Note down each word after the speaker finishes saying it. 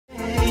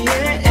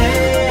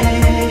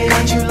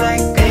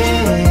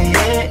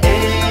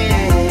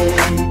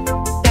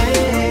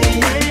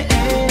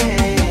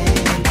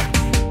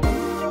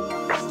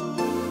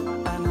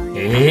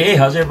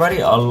how's everybody?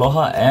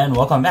 Aloha and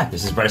welcome back.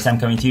 This is Bruddah Sam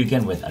coming to you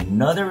again with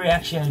another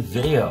reaction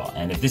video.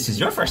 And if this is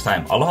your first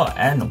time, aloha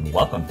and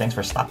welcome. Thanks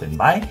for stopping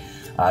by.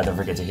 Don't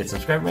forget to hit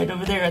subscribe right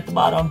over there at the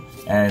bottom.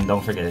 And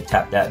don't forget to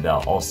tap that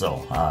bell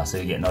also so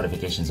you get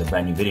notifications of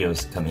brand new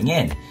videos coming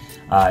in.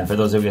 And for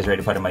those of you guys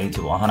already part of my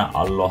YouTube, ohana,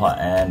 aloha,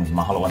 and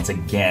mahalo once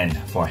again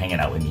for hanging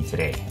out with me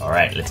today.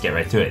 Alright, let's get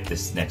right to it.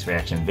 This next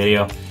reaction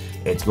video,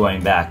 it's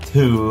going back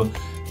to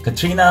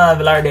Katrina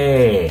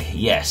Velarde,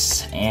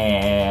 yes,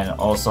 and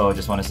also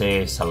just want to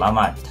say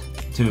salamat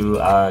to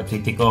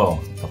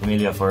Qritiko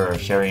Kapamilya for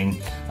sharing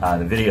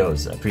the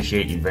videos.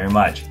 Appreciate you very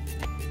much.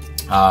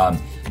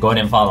 Go ahead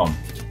and follow him.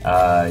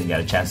 You got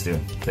a chance to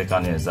click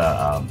on his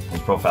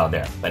profile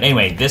there. But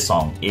anyway, this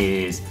song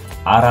is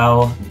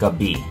Araw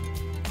Gabi.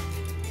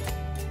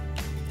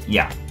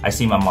 Yeah, I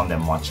see my mom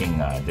them watching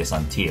this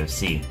on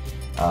TFC.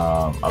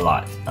 A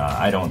lot.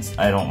 I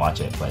don't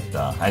watch it, but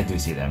I do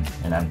see them,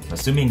 and I'm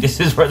assuming this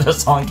is where the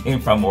song came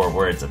from or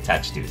where it's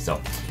attached to. So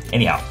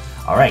anyhow,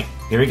 all right,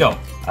 here we go.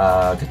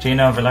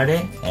 Katrina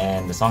Velarde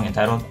and the song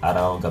entitled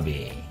Araw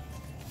Gabi.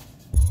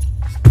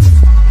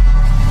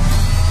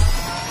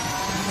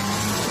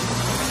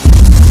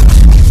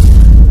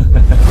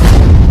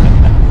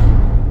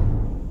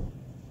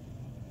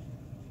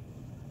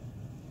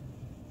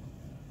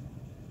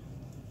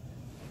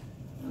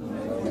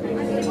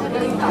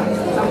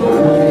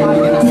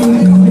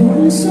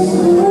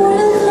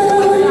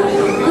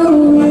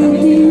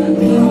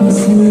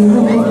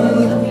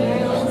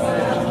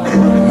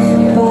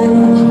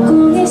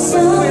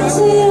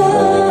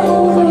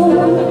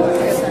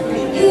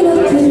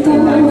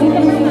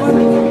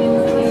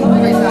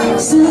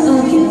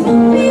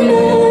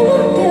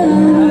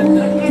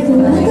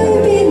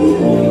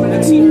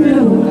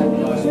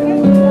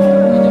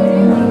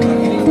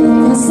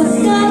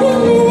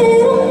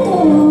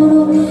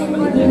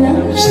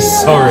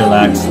 So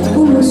relaxed.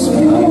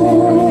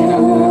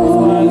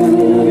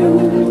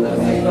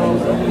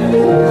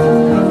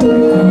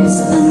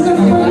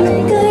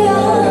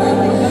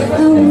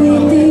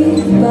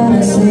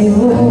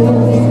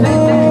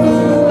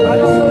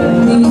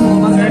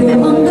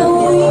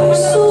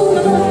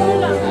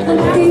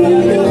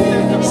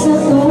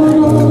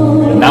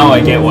 Now I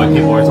get why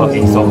people are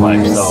talking so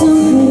much, so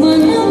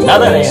now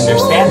that I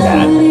understand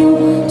that,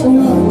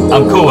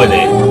 I'm cool with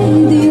it.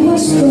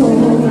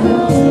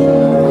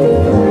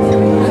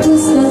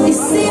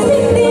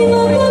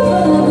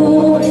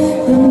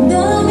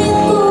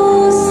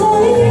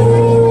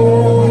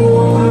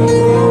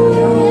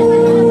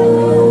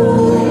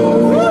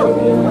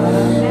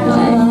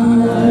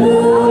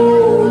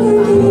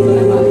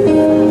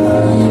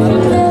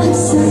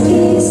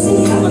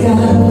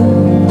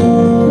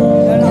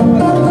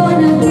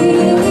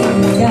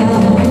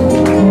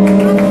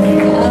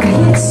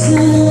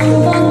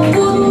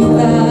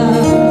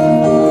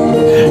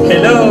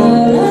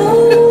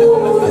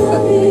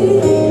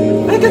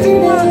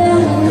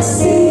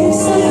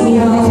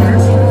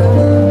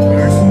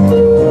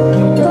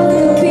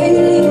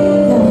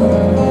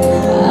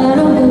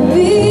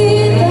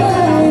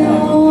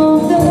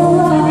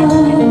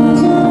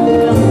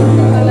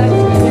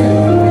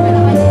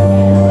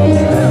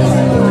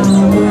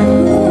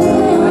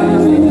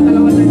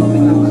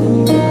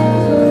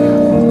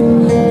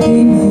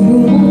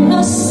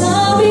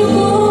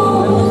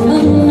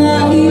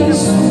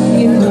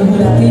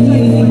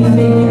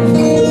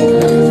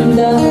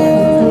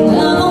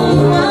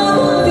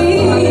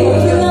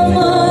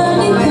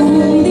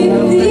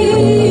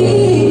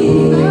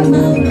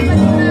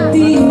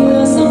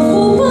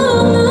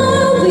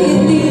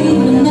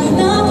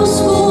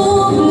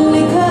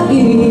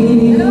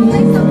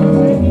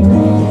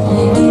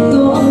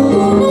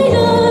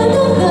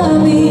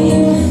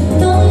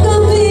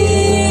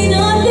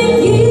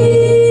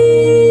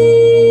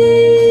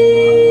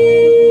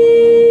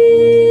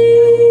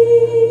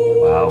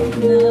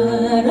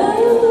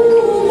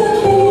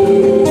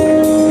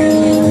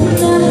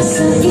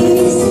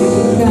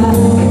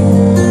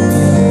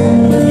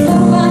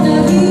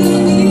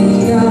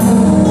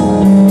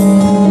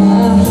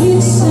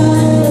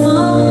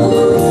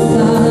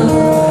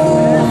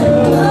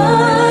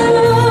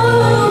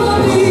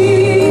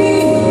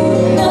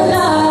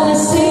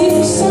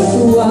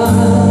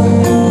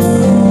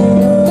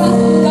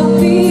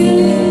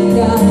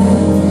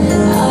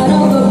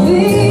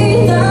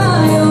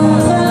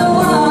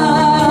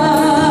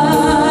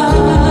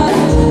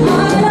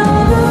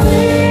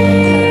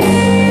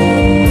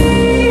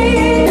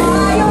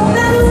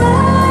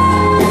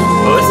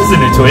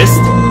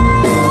 Twist.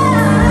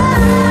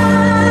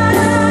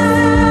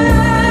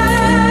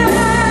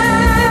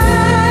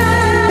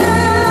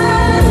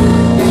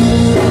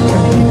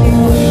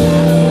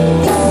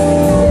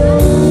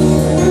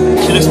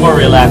 She looks more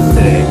relaxed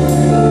today.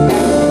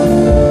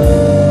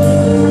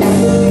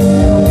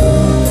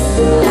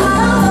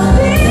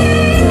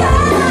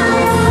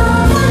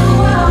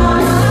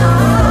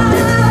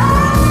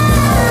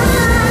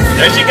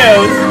 There she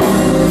goes.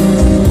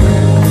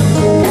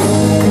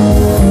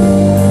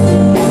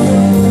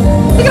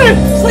 Look at her.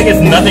 It's like it's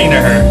nothing to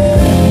her.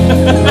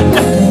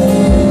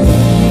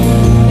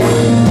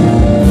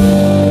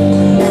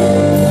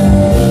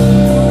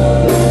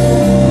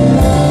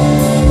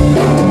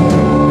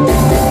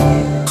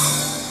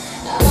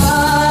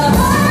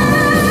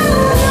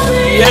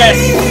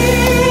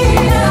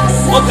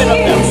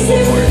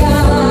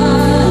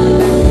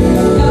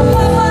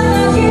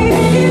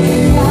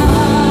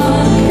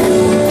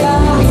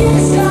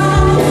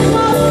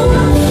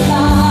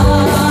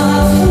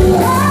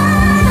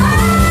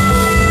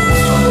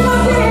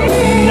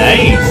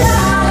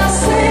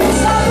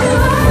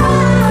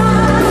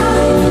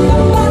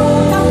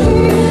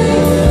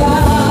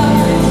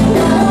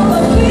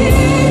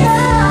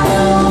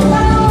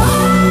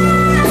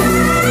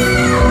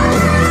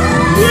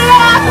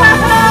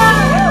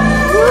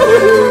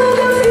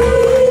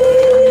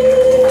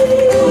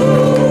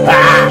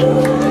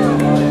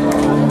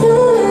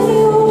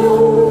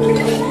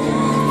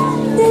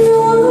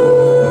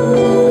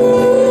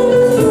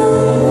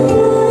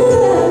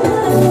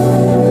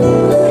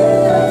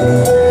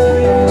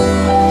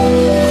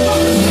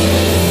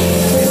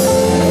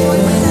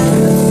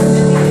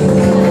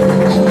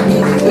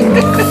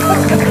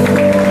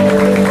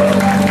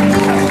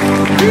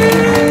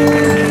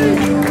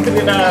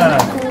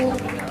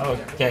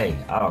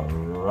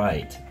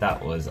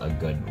 a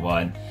good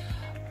one.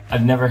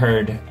 I've never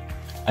heard,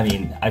 I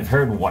mean, I've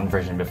heard one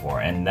version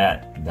before, and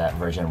that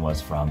version was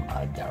from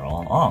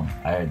Daryl Ong.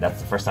 That's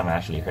the first time I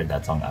actually heard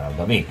that song, Araw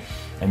Gabi.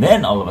 And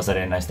then all of a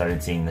sudden I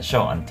started seeing the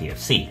show on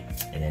TFC.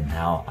 And then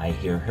now I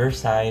hear her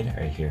side,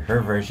 or I hear her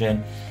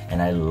version,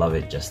 and I love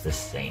it just the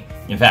same.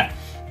 In fact,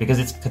 because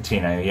it's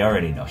Katrina, you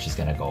already know she's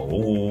gonna go,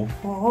 oh,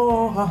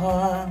 oh, ha,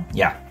 ha.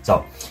 Yeah,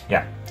 so,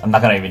 yeah, I'm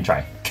not gonna even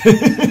try.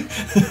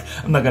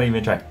 I'm not gonna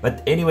even try.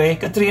 But anyway,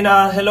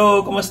 Katrina,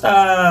 hello,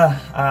 kumusta?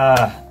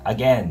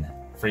 Again,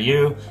 for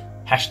you,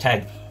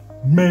 hashtag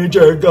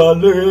Major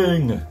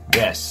Galing.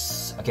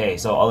 Yes. Okay,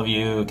 so all of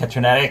you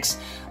Katrinatics,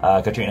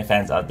 Katrina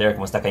fans out there,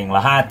 kumusta kayong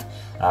lahat?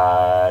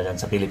 Dyan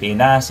sa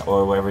Pilipinas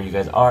or wherever you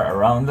guys are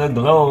around the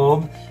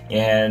globe,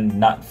 and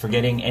not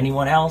forgetting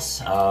anyone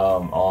else,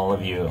 all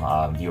of you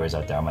viewers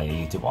out there on my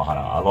YouTube,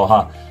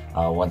 aloha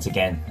once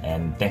again,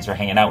 and thanks for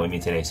hanging out with me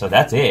today. So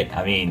that's it.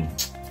 I mean,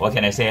 what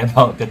can I say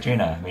about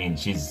Katrina? I mean,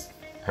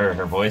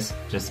 her voice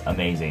just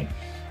amazing.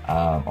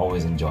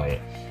 Always enjoy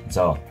it.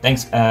 So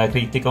thanks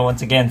Qritiko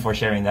once again for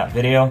sharing that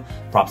video.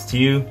 Props to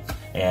you.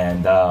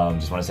 And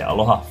just want to say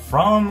aloha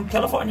from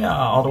California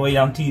all the way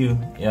down to you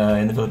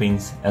in the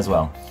Philippines as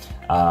well.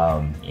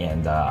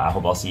 I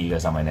hope I'll see you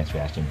guys on my next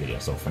reaction video.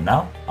 So for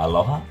now,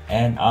 aloha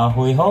and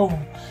ahui ho.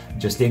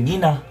 Just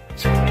gina.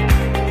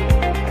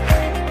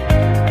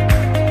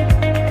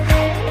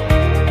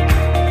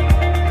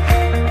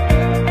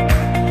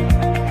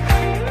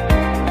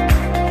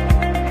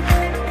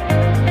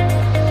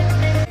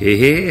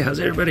 Hey, how's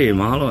everybody?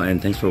 Mahalo,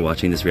 and thanks for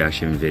watching this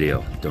reaction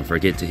video. Don't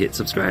forget to hit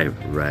subscribe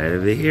right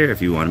over here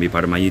if you want to be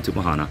part of my YouTube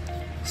Ohana.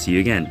 See you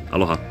again.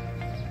 Aloha.